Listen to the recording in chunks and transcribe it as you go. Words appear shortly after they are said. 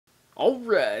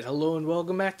Alright, hello and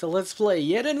welcome back to Let's Play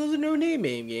yet another no-name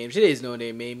MAME game. Today's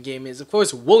no-name MAME game is, of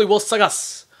course, Wally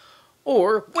Sagase,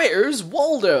 or Where's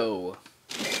Waldo?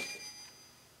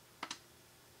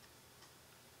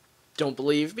 Don't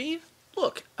believe me?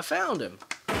 Look, I found him.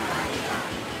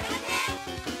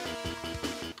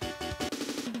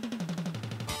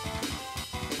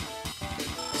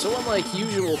 So unlike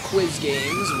usual quiz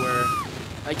games where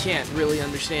I can't really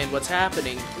understand what's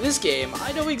happening, in this game,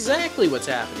 I know exactly what's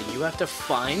happening. You have to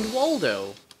find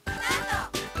Waldo.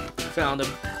 Found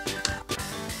him.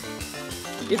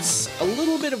 It's a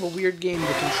little bit of a weird game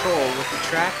to control with the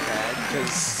trackpad,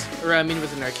 because, or I mean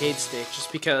with an arcade stick,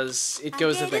 just because it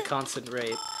goes at that constant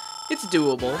rate. It's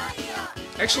doable.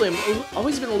 Actually, I've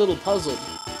always been a little puzzled.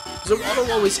 So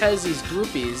Waldo always has these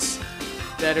groupies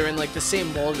that are in like the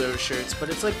same Waldo shirts, but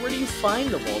it's like, where do you find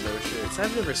the Waldo shirts?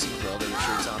 I've never seen Waldo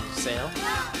shirts on sale.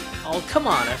 Oh, come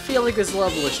on, I feel like this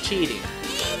level is cheating.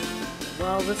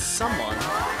 Well, that's someone.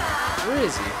 Where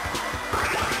is he?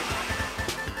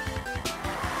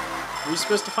 Were you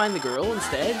supposed to find the girl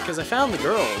instead? Because I found the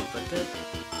girl, but that...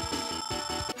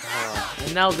 Oh,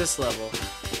 and now this level.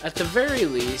 At the very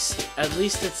least, at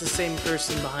least it's the same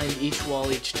person behind each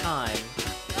wall each time.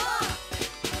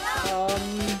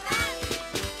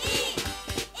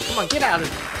 Come on, get out of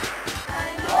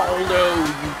here. Waldo,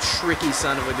 you tricky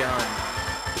son of a gun.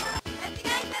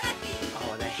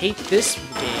 Oh, and I hate this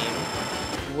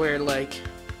game where, like,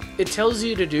 it tells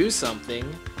you to do something,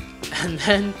 and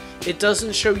then it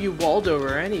doesn't show you Waldo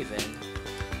or anything.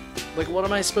 Like, what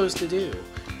am I supposed to do?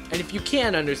 And if you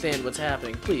can't understand what's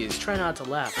happening, please try not to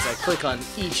laugh as I click on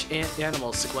each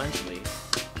animal sequentially.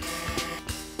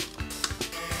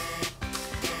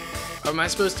 Am I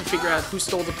supposed to figure out who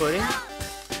stole the pudding?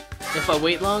 If I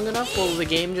wait long enough, will the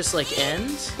game just, like,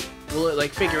 end? Will it,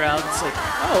 like, figure out, it's like,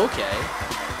 oh,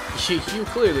 okay. You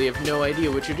clearly have no idea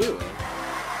what you're doing.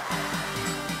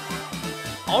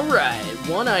 Alright,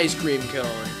 one ice cream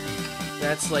cone.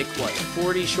 That's, like, what,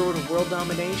 40 short of world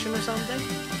domination or something?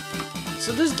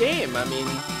 So this game, I mean,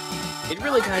 it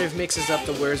really kind of mixes up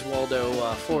the Where's Waldo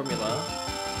formula.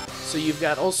 So you've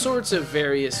got all sorts of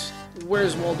various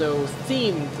Where's Waldo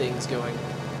themed things going.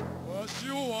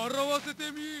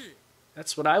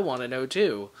 That's what I want to know,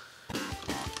 too.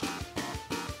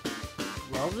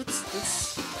 Well, that's...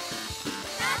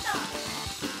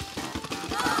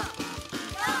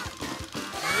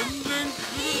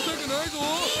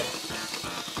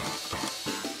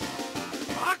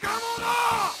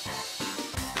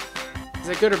 Is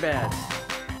that good or bad?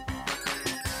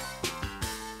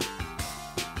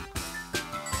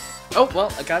 Oh,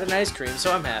 well, I got an ice cream,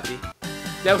 so I'm happy.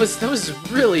 That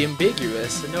was really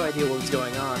ambiguous. I had no idea what was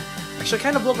going on. Actually, I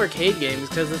kind of love arcade games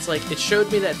because it's like, it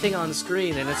showed me that thing on the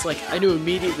screen and it's like, I knew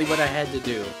immediately what I had to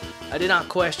do. I did not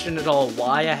question at all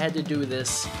why I had to do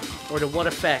this, or to what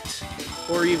effect,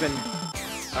 or even...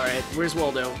 Alright, where's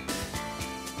Waldo?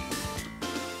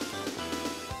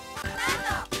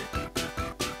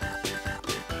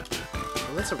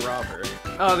 Well, that's a robber.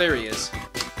 Oh, there he is.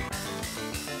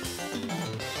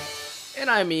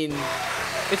 And I mean...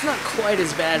 It's not quite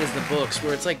as bad as the books,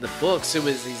 where it's like the books, it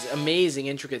was these amazing,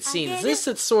 intricate scenes. This,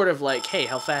 it's sort of like, hey,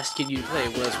 how fast can you play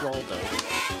Where's Waldo?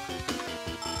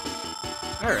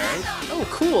 Alright. Oh,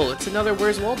 cool, it's another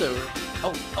Where's Waldo.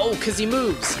 Oh, because he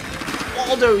moves.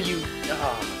 Waldo, you...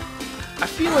 I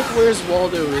feel like Where's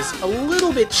Waldo is a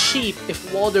little bit cheap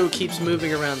if Waldo keeps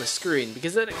moving around the screen,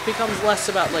 because then it becomes less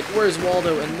about, like, Where's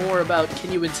Waldo, and more about,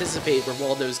 can you anticipate where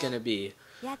Waldo's gonna be?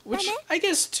 Which, I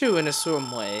guess, too, in a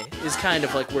certain way, is kind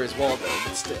of like Where's Waldo,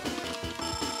 but still.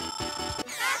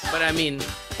 But I mean,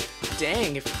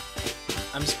 dang,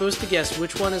 if I'm supposed to guess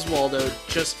which one is Waldo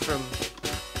just from...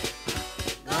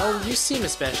 Well, you seem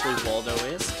especially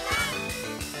Waldo-esque.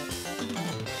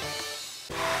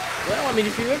 Well, I mean,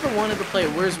 if you ever wanted to play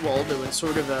Where's Waldo in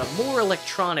sort of a more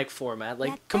electronic format,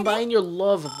 like, combine your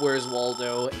love of Where's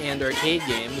Waldo and arcade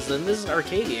games, then this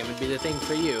arcade game would be the thing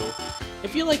for you.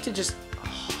 If you like to just...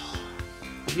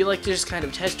 If you like to just kind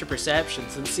of test your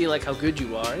perceptions and see, like, how good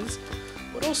you are, this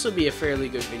would also be a fairly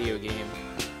good video game.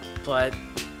 But,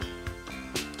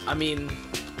 I mean,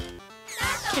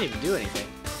 can't even do anything.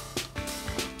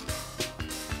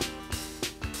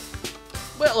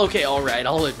 Well, okay, alright,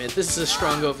 I'll admit, this is a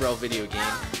strong overall video game.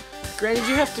 Granted,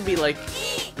 you have to be, like,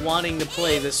 wanting to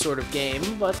play this sort of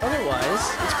game, but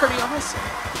otherwise, it's pretty awesome.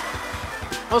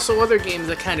 Also, other games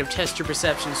that kind of test your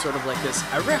perception sort of like this,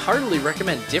 I heartily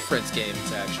recommend difference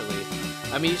games, actually.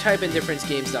 I mean, you type in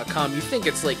differencegames.com, you think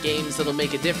it's like games that'll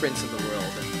make a difference in the world.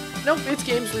 Nope, it's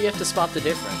games where you have to spot the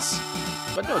difference.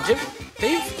 But no,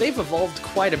 they've evolved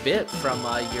quite a bit from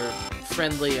your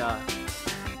friendly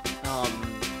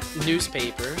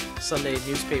newspaper, Sunday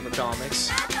newspaper comics.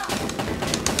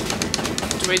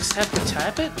 Do I just have to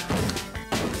tap it?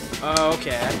 Oh,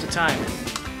 okay, I have to time it.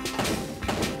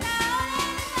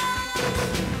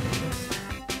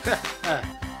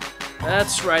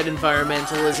 That's right,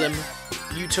 environmentalism.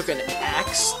 You took an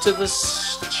axe to the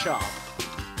shop.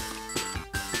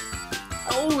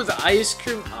 Oh, the ice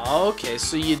cream. Oh, okay,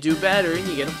 so you do better and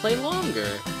you get to play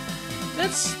longer.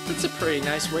 That's a pretty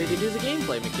nice way to do the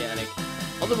gameplay mechanic.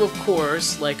 Although, of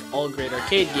course, like all great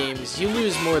arcade games, you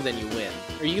lose more than you win.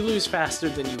 Or you lose faster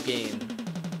than you gain.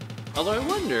 Although I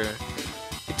wonder,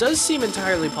 it does seem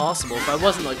entirely possible if I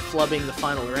wasn't like flubbing the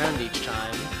final round each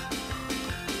time.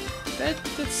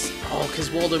 That's... Oh, because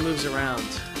Waldo moves around.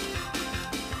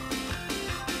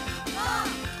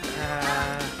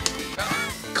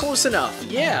 Close enough,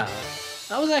 yeah.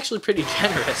 That was actually pretty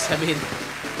generous. I mean,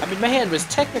 my hand was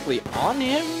technically on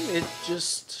him, it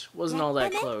just wasn't all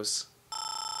that close.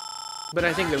 But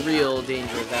I think the real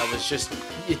danger of that was just,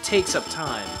 it takes up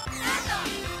time.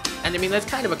 And I mean, that's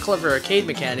kind of a clever arcade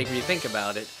mechanic if you think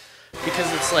about it.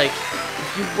 Because it's like,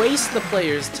 if you waste the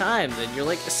player's time, then you're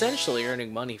like essentially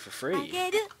earning money for free.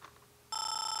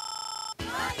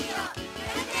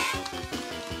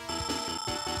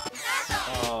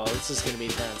 Oh, this is gonna be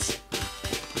intense.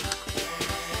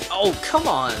 Oh, come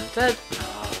on! That...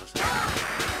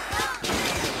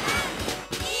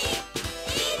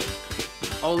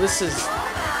 Oh, this is...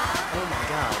 Oh my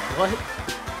god, what?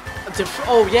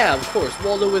 Oh yeah, of course,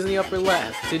 Waldo was in the upper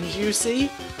left. Didn't you see?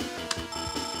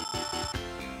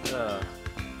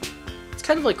 It's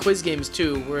kind of like quiz games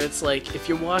too, where it's like, if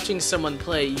you're watching someone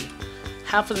play,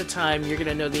 half of the time you're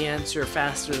gonna know the answer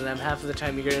faster than them, half of the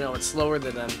time you're gonna know it slower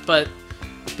than them. But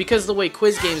because the way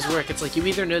quiz games work, it's like you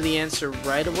either know the answer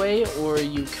right away, or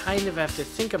you kind of have to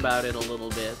think about it a little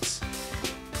bit.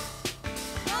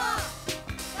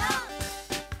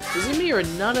 Is it me or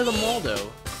none of them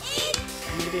Waldo?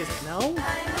 No?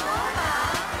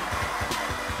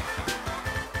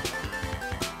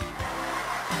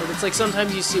 But it's like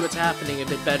sometimes you see what's happening a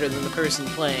bit better than the person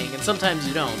playing, and sometimes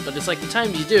you don't. But it's like the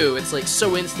times you do, it's like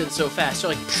so instant, so fast.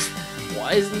 You're like,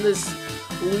 why isn't this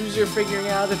loser figuring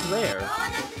out it's there?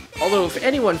 Although if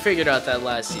anyone figured out that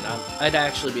last scene, I'd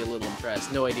actually be a little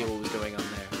impressed. No idea what was going on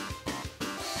there.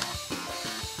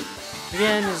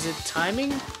 Again, is it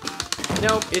timing?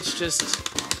 Nope, it's just...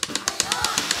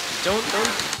 Don't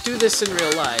do this in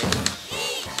real life.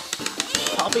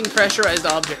 Popping pressurized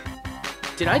object.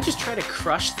 Did I just try to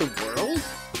crush the world?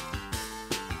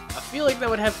 I feel like that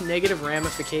would have negative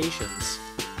ramifications.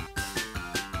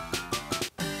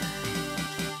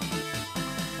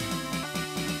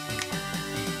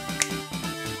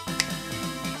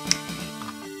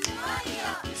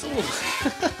 It's a little...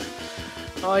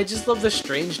 Oh, I just love the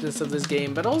strangeness of this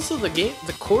game, but also the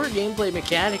core gameplay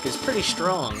mechanic is pretty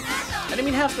strong. And I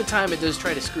mean, half the time it does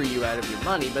try to screw you out of your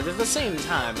money, but at the same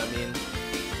time, I mean,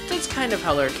 that's kind of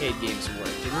how arcade games work,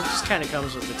 and it just kind of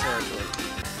comes with the territory.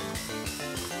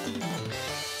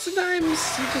 Sometimes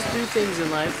you just do things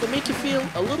in life that make you feel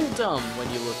a little dumb when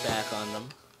you look back on them.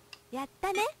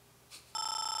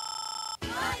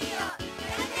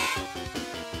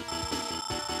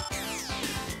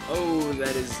 Oh,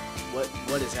 that is...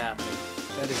 What is happening?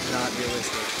 That is not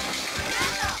realistic.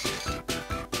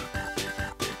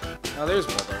 Oh, there's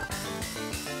Waldo.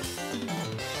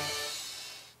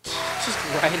 Just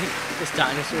riding this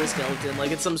dinosaur skeleton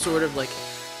like it's some sort of like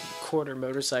quarter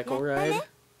motorcycle ride.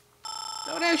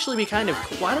 That would actually be kind of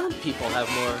cool. Why don't people have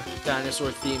more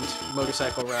dinosaur-themed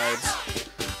motorcycle rides?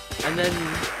 And then,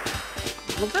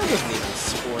 well, that wasn't even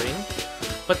sporting.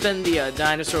 But then the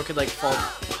dinosaur could like fall.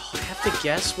 Oh, I have to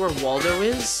guess where Waldo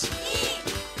is.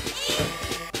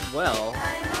 Well,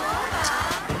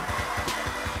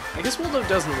 I guess Waldo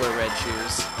doesn't wear red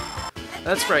shoes.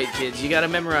 That's right, kids. You gotta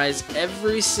memorize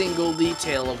every single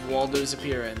detail of Waldo's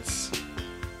appearance.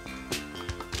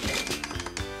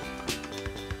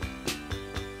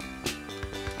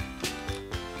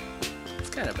 It's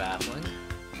kind of baffling.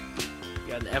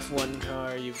 You got an F1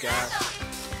 car, you've got...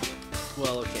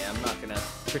 Well, okay, I'm not gonna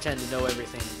pretend to know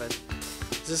everything, but...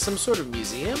 Is this some sort of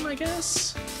museum, I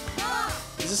guess?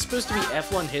 Is this supposed to be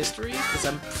F1 history? Because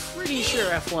I'm pretty sure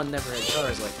F1 never had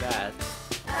cars like that.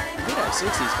 We could have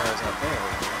 60s cars out there.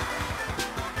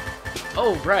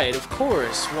 Oh, right, of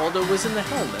course. Waldo was in the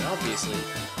helmet, obviously.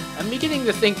 I'm beginning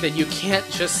to think that you can't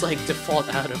just, like, default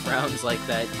out of rounds like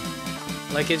that.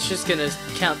 Like, it's just gonna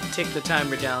tick the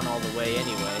timer down all the way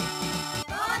anyway.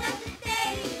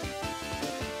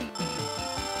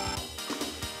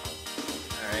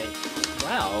 Alright.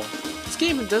 Wow. This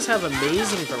game does have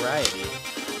amazing variety.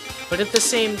 But at the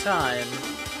same time,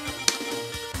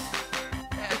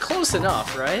 close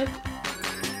enough, right?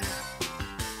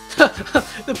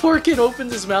 The poor kid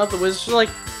opens his mouth and was just like,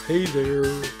 "Hey there,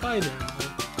 bye now."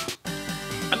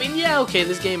 I mean, yeah, okay,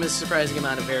 this game has a surprising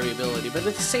amount of variability, but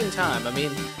at the same time, I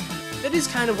mean, that is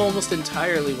kind of almost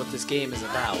entirely what this game is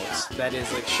about. That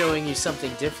is, like, showing you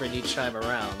something different each time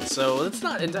around. So, it's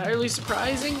not entirely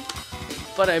surprising,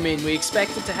 but I mean, we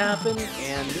expect it to happen,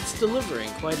 and it's delivering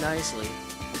quite nicely.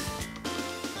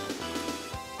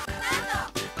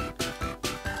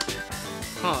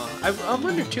 Huh. I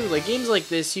wonder too, like, games like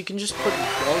this, you can just put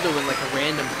Waldo in, like, a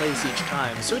random place each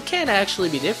time, so it can actually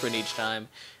be different each time.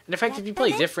 And in fact, if you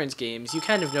play different games, you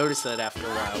kind of notice that after a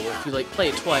while, where if you, like, play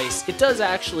it twice, it does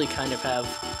actually kind of have,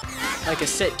 like, a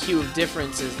set queue of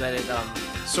differences that it,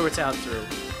 sorts out through.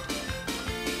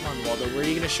 Come on, Waldo, where are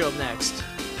you gonna show up next?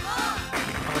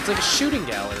 Oh, it's like a shooting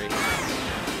gallery.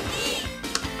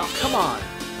 Oh, come on.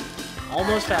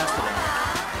 Almost fast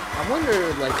enough. I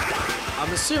wonder, like...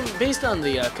 I'm assuming, based on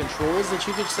the controls that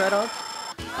you could set up,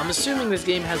 I'm assuming this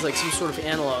game has like some sort of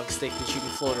analog stick that you can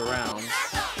float around.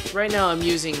 Right now I'm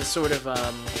using sort of, well,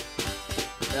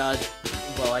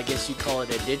 I guess you'd call it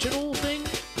a digital thing,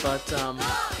 but,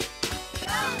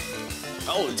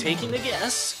 oh, taking a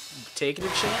guess, taking a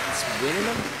chance, winning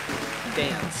a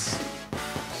dance.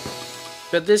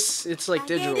 But this, it's like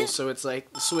digital, so it's like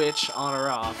switch on or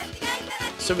off.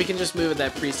 So we can just move at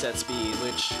that preset speed,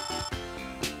 which...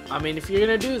 I mean, if you're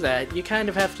gonna do that, you kind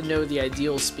of have to know the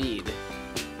ideal speed.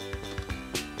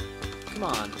 Come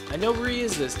on, I know where he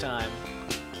is this time.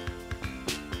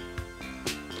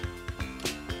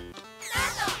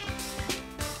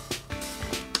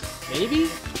 Maybe?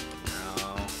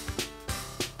 No.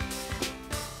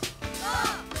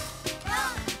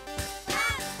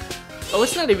 Oh,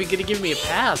 it's not even gonna give me a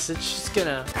pass, it's just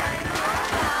gonna...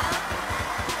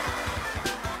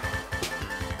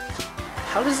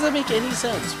 How does that make any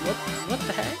sense? What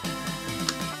the heck?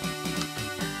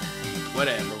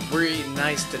 Whatever, we're eating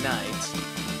nice tonight.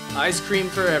 Ice cream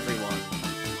for everyone.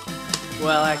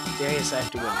 Well, I guess I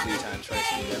have to win 3 times for ice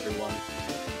cream to everyone.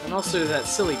 And also that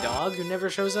silly dog who never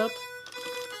shows up.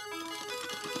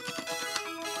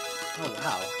 Oh,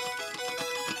 wow.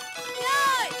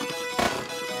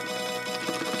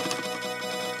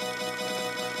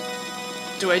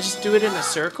 Do I just do it in a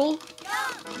circle?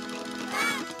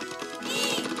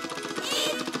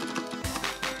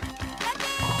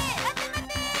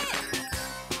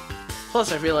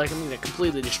 Plus, I feel like I'm going to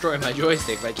completely destroy my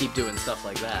joystick if I keep doing stuff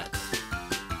like that.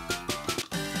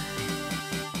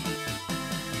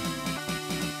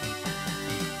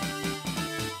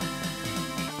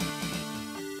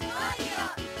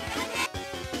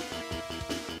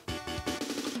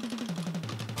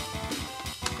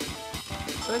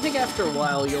 So I think after a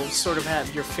while, you'll sort of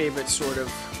have your favorite sort of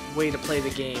way to play the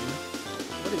game.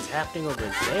 What is happening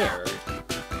over there?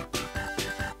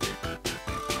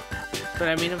 But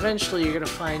I mean, eventually you're gonna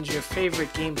find your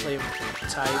favorite gameplay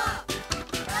type,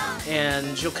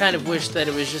 and you'll kind of wish that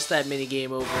it was just that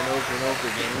minigame over and over and over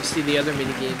again. You see the other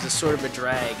minigames as sort of a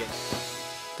drag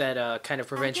that kind of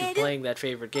prevents you playing that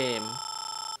favorite game.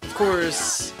 Of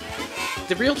course,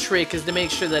 the real trick is to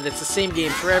make sure that it's the same game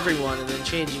for everyone, and then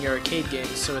changing your arcade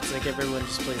games so it's like everyone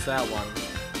just plays that one.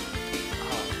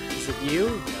 Oh, is it you?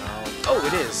 No. Oh,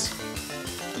 it is.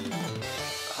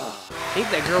 I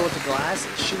hate that girl with the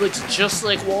glasses. She looks just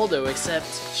like Waldo, except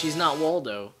she's not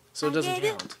Waldo, so it doesn't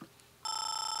count.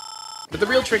 But the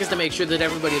real trick is to make sure that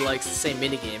everybody likes the same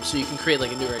minigame, so you can create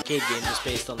like a new arcade game just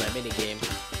based on that minigame.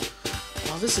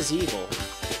 Oh, this is evil.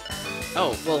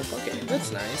 Oh, well, okay,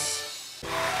 that's nice.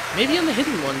 Maybe on the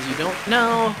hidden ones you don't...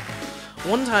 No.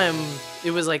 One time,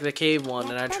 it was like the cave one,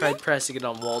 and I tried pressing it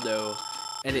on Waldo,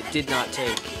 and it did not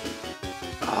take.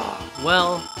 Oh,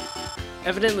 well...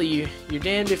 Evidently, you're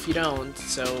damned if you don't,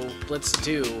 so let's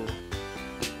do...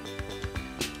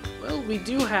 Well, we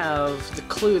do have the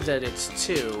clue that it's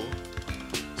 2,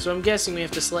 so I'm guessing we have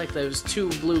to select those 2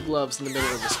 blue gloves in the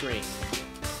middle of the screen.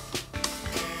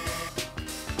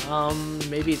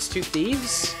 Maybe it's 2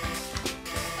 thieves?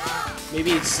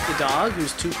 Maybe it's the dog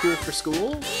who's too cool for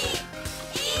school?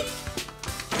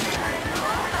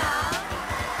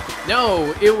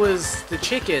 No, it was the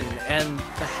chicken and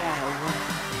the hat.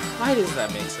 Why does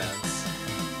that make sense?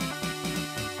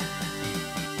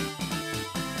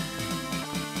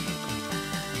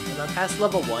 Have I passed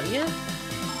level 1 yet?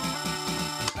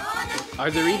 Are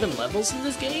there even levels in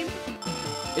this game?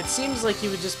 It seems like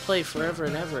you would just play forever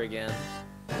and ever again.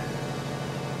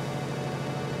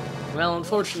 Well,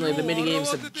 unfortunately, the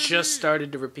minigames have just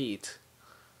started to repeat.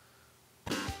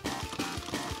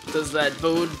 Does that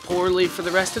bode poorly for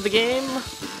the rest of the game?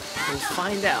 We'll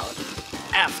find out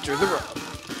after the rub.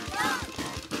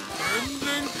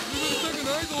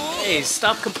 Hey,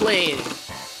 stop complaining.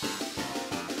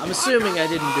 I'm assuming I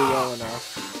didn't do well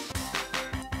enough.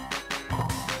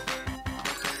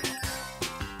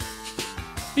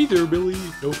 Hey there, Billy.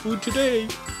 No food today.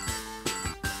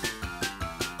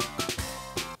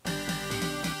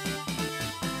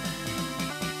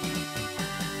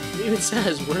 It even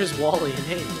says, "Where's Wally?" in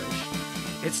English.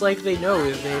 It's like they know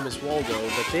his name is Waldo,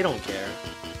 but they don't care.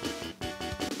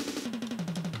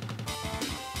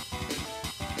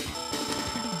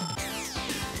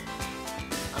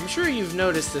 I'm sure you've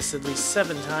noticed this at least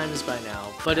 7 times by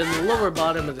now, but in the lower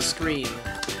bottom of the screen,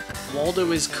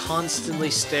 Waldo is constantly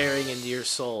staring into your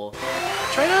soul.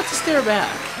 Try not to stare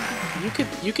back.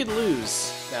 You could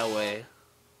lose that way.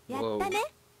 Whoa.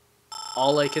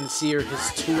 All I can see are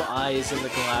his 2 eyes in the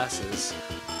glasses.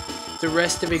 The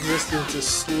rest of existence is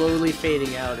slowly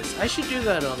fading out. I should do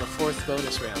that on the 4th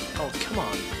bonus round. Oh, come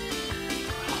on.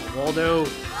 Oh, Waldo,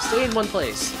 stay in one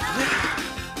place.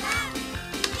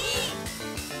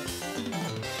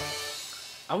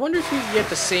 I wonder if you can get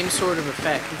the same sort of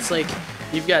effect. It's like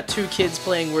you've got 2 kids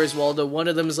playing Where's Waldo. One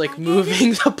of them is like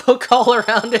moving the book all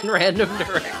around in random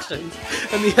directions,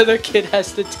 and the other kid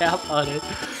has to tap on it.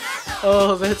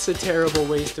 Oh, that's a terrible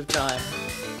waste of time.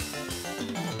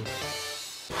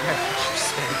 I should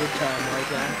spend good time like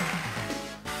that.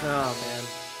 Oh,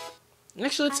 man.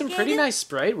 Actually, it's some pretty nice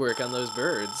sprite work on those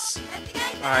birds.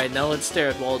 Alright, now let's stare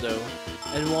at Waldo,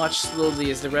 and watch slowly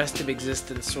as the rest of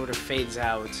existence sort of fades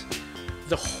out.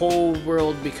 The whole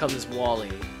world becomes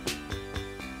Wally.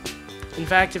 In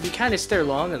fact, if you kind of stare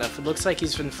long enough, it looks like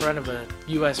he's in front of a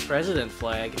US president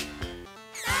flag.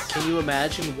 Can you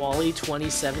imagine Wally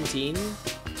 2017? I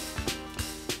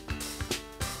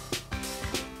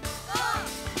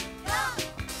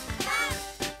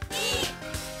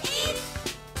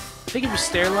think if you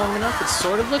stare long enough, it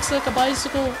sort of looks like a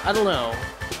bicycle? I don't know.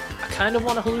 I kind of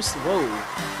want to hallucinate. Whoa.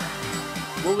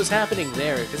 What was happening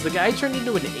there? Because the guy turned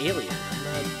into an alien.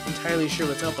 I'm not entirely sure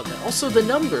what's up with that. Also, the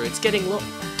number, it's getting low.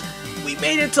 We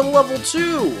made it to level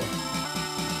 2!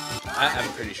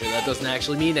 I'm pretty sure that doesn't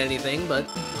actually mean anything, but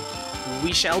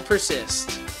we shall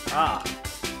persist. Ah,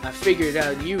 I figured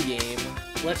out you, game.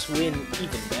 Let's win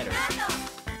even better.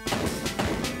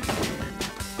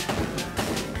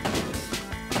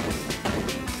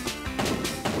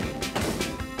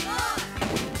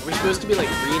 Are we supposed to be like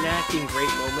reenacting great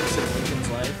moments in Lincoln's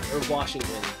life? Or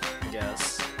Washington, I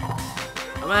guess.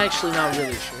 I'm actually not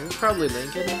really sure. Probably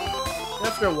Lincoln.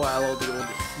 After a while, all the old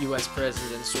US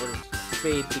presidents sort of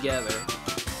fade together.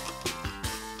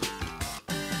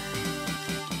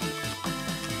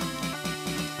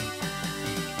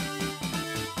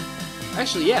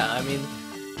 Actually, yeah, I mean,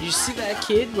 you see that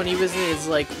kid when he was in his,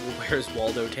 like, Where's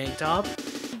Waldo tank top?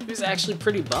 He was actually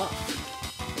pretty buff.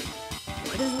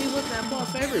 Why doesn't he look that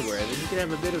buff everywhere? Then you could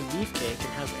have a bit of beefcake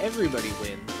and have everybody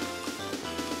win.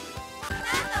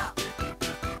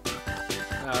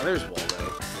 Oh, there's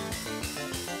Waldo.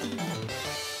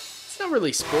 It's not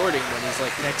really sporting when he's,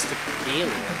 like, next to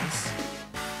aliens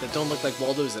that don't look like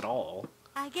Waldo's at all.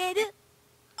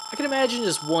 I can imagine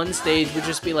just one stage would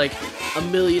just be like a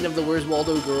million of the Where's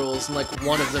Waldo girls, and like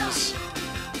one of them's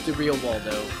the real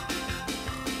Waldo.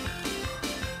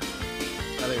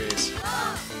 Oh, there he is.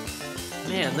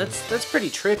 Man, that's pretty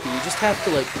trippy. You just have to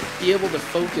like be able to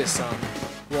focus on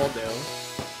Waldo.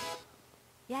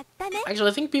 Actually,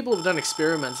 I think people have done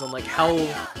experiments on like how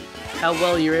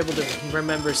well you're able to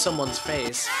remember someone's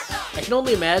face. I can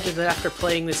only imagine that after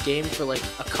playing this game for like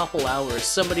a couple hours,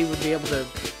 somebody would be able to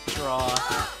draw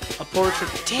a portrait.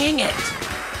 Dang it!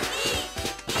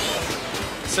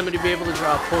 Somebody would be able to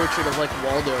draw a portrait of like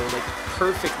Waldo, like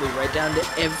perfectly, right down to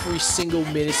every single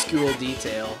minuscule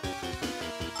detail.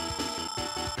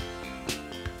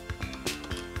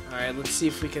 Alright, let's see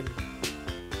if we can...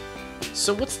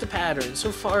 So what's the pattern?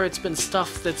 So far it's been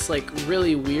stuff that's like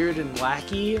really weird and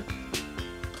wacky,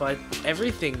 but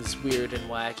everything's weird and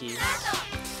wacky.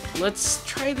 Let's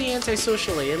try the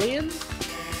antisocial alien.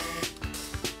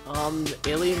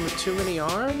 Alien with too many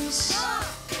arms?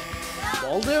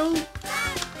 Waldo?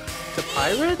 The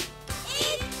pirate?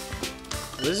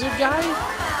 Lizard guy?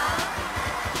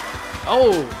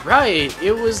 Oh, right!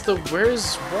 It was the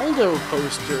Where's Waldo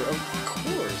poster, of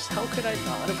course. How could I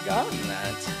not have gotten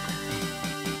that?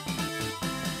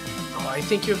 Oh, I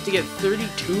think you have to get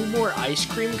 32 more ice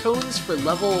cream cones for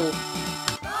level...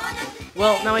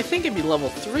 Well, now I think it'd be level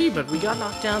 3, but we got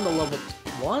knocked down to level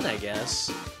 1, I guess.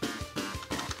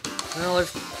 Well,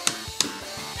 if...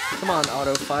 Come on,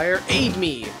 auto fire, aid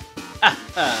me!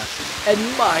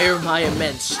 Admire my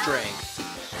immense strength.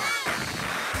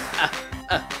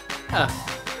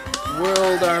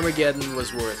 World Armageddon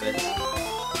was worth it.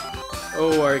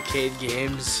 Oh, arcade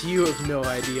games. You have no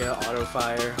idea, Auto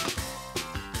Fire.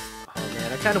 Oh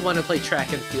man, I kind of want to play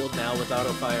track and field now with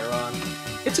Auto Fire on.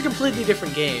 It's a completely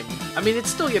different game. I mean, it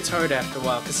still gets hard after a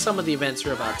while, because some of the events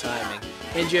are about timing.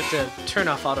 And you have to turn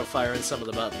off Auto Fire in some of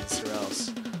the buttons, or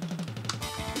else.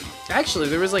 Actually,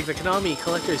 there was like the Konami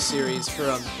Collector's Series for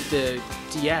the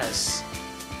DS.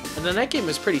 And then that game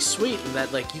was pretty sweet in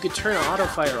that like you could turn Auto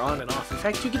Fire on and off. In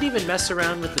fact, you could even mess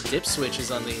around with the dip switches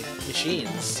on the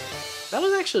machines. That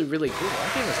was actually really cool.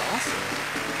 That game was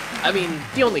awesome. I mean,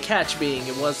 the only catch being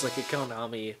it was like a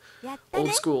Konami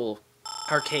old school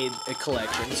arcade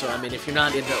collection. So I mean, if you're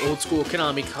not into old school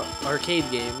Konami arcade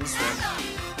games, then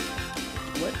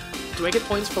what? Do I get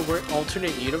points for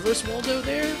alternate universe Waldo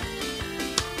there?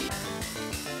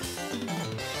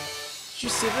 Did you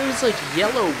see there's like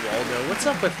Yellow Waldo? What's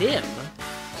up with him?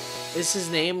 Is his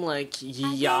name like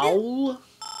Yowl?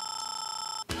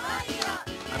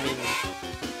 I mean,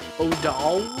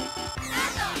 Odal?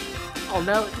 Oh,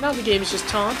 now the game is just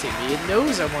taunting me. It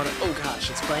knows I want to. Oh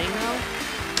gosh, it's playing now?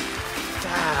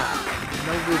 Ah,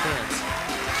 no blue pants.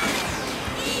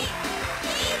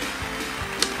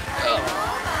 Oh.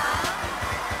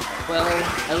 Well,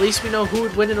 at least we know who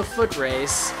would win in a foot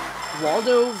race.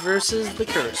 Waldo versus the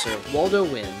cursor. Waldo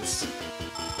wins.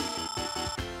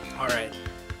 Alright.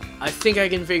 I think I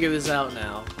can figure this out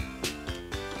now.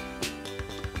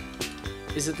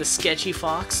 Is it the sketchy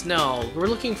fox? No, we're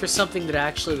looking for something that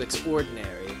actually looks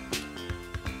ordinary.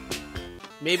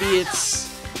 Maybe it's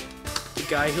the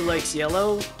guy who likes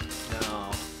yellow?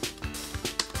 No.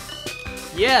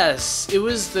 Yes, it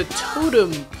was the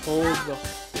totem pole the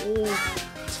whole time.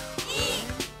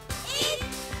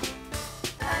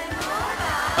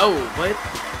 Oh, what?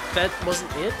 That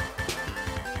wasn't it?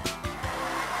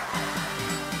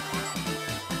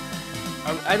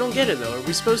 I don't get it though. Are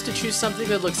we supposed to choose something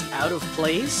that looks out of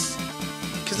place?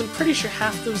 Because I'm pretty sure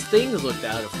half those things looked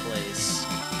out of place.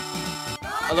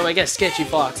 Although I guess sketchy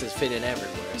foxes fit in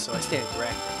everywhere, so I stand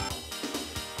corrected.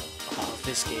 Oh,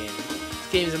 this game. This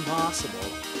game's impossible.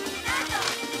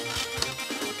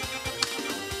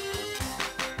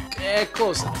 Eh,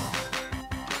 close enough.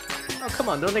 Oh, come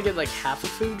on, don't I get like half a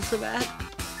food for that?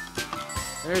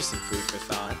 There's some food for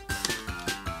thought.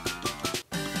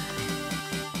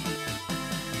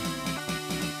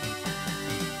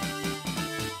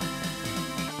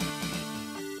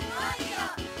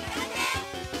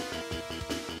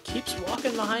 Keeps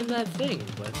walking behind that thing,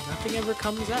 but nothing ever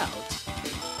comes out.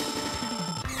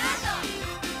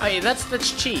 Oh yeah,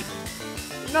 that's cheap.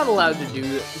 You're not allowed to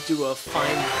do a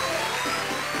fine...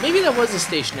 Maybe that was a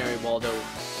stationary Waldo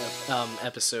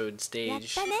episode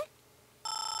stage.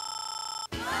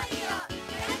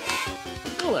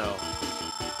 Hello.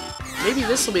 Maybe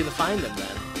this will be the find them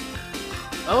then.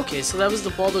 Okay, so that was the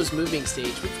Waldo's moving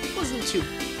stage, which wasn't too...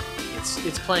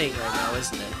 It's playing right now,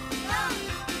 isn't it?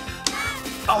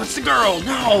 Oh, it's the girl!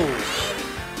 No!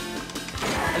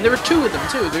 And there were two of them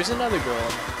too. There's another girl,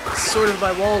 sorted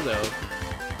by Waldo.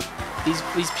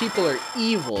 These people are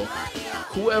evil.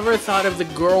 Whoever thought of the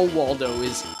girl Waldo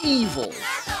is evil.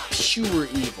 Pure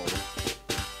evil.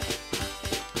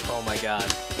 Oh my god.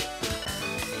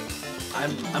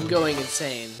 I'm going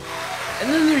insane. And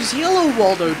then there's Yellow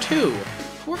Waldo too.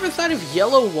 Whoever thought of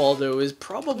Yellow Waldo is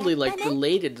probably like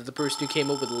related to the person who came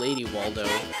up with Lady Waldo.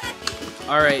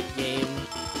 Alright, game.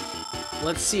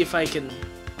 Let's see if I can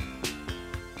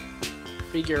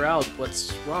figure out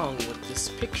what's wrong with this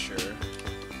picture.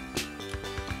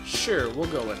 Sure, we'll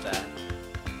go with that.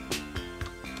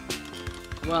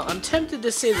 Well, I'm tempted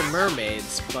to say the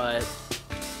mermaids, but...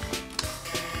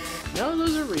 No,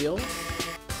 those are real.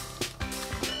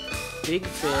 Big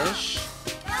fish.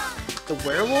 The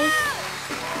werewolf?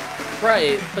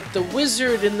 Right, but the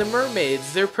wizard and the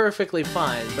mermaids, they're perfectly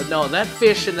fine. But no, that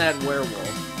fish and that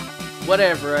werewolf.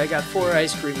 Whatever, I got 4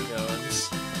 ice cream cones.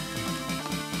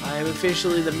 I am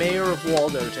officially the mayor of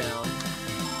Waldo Town.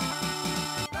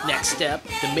 Next step,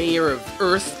 the mayor of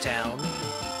Earth Town.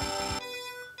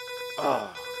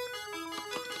 Oh.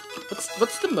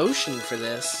 What's the motion for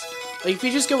this? Like, if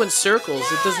you just go in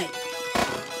circles, it doesn't...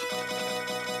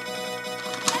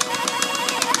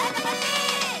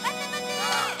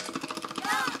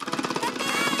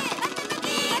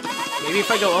 Maybe if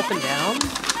I go up and down?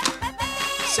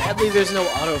 Sadly, there's no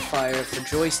auto fire for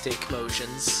joystick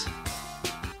motions.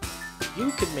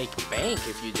 You could make bank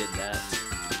if you did that.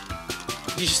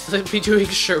 You just be doing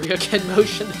shuriken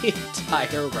motion the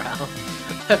entire round.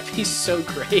 That'd be so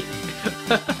great.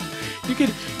 You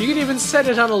could even set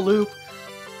it on a loop.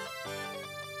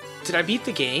 Did I beat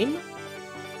the game?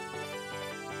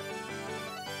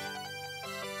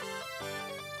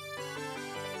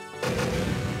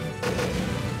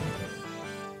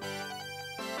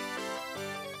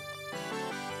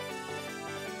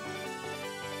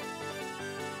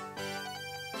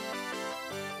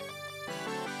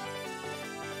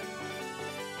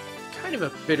 kind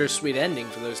of a bittersweet ending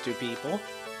for those two people.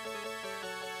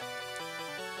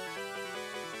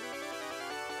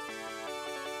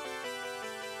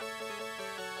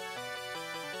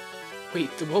 Wait,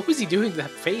 what was he doing to that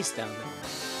face down there?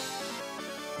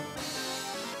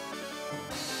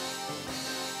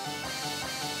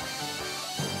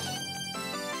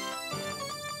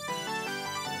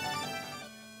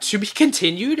 To be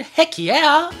continued? Heck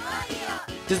yeah!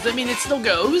 Does that mean it still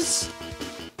goes?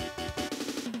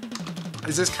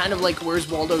 Is this kind of like Where's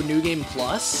Waldo New Game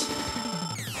Plus?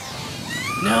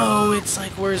 No, it's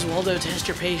like Where's Waldo Test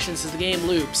Your Patience as the game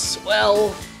loops.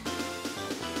 Well,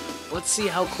 let's see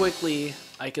how quickly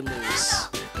I can lose.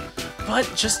 But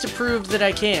just to prove that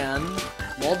I can,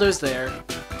 Waldo's there.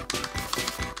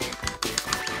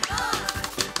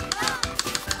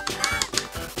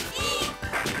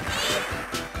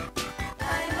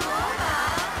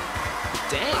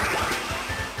 Dang.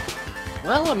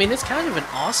 Well, I mean, it's kind of an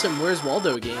awesome Where's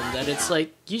Waldo game that it's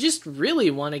like, you just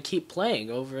really want to keep playing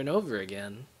over and over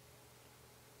again.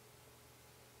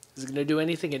 Is it going to do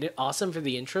anything awesome for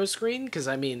the intro screen? Because,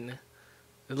 I mean,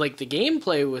 like, the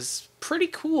gameplay was pretty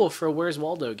cool for a Where's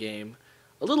Waldo game.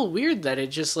 A little weird that it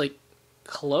just, like,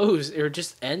 closed, or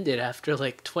just ended after,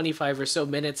 like, 25 or so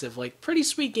minutes of, like, pretty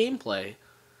sweet gameplay.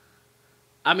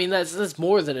 I mean, that's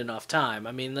more than enough time.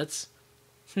 I mean, that's...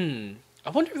 I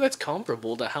wonder if that's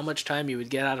comparable to how much time you would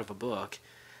get out of a book.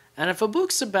 And if a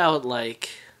book's about, like,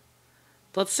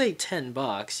 let's say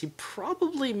 $10, you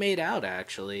probably made out,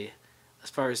 actually, as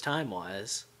far as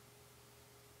time-wise.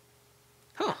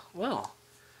 Huh, well,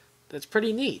 that's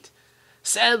pretty neat.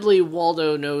 Sadly,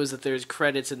 Waldo knows that there's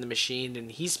credits in the machine,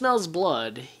 and he smells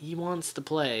blood. He wants to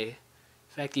play.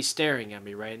 In fact, he's staring at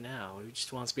me right now. He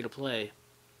just wants me to play.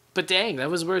 But dang, that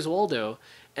was Where's Waldo.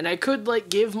 And I could, like,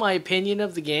 give my opinion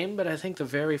of the game, but I think the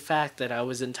very fact that I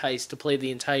was enticed to play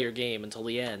the entire game until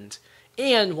the end,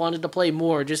 and wanted to play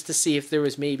more just to see if there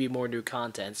was maybe more new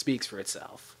content, speaks for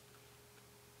itself.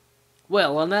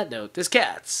 Well, on that note, this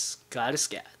cat's got a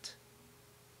scat.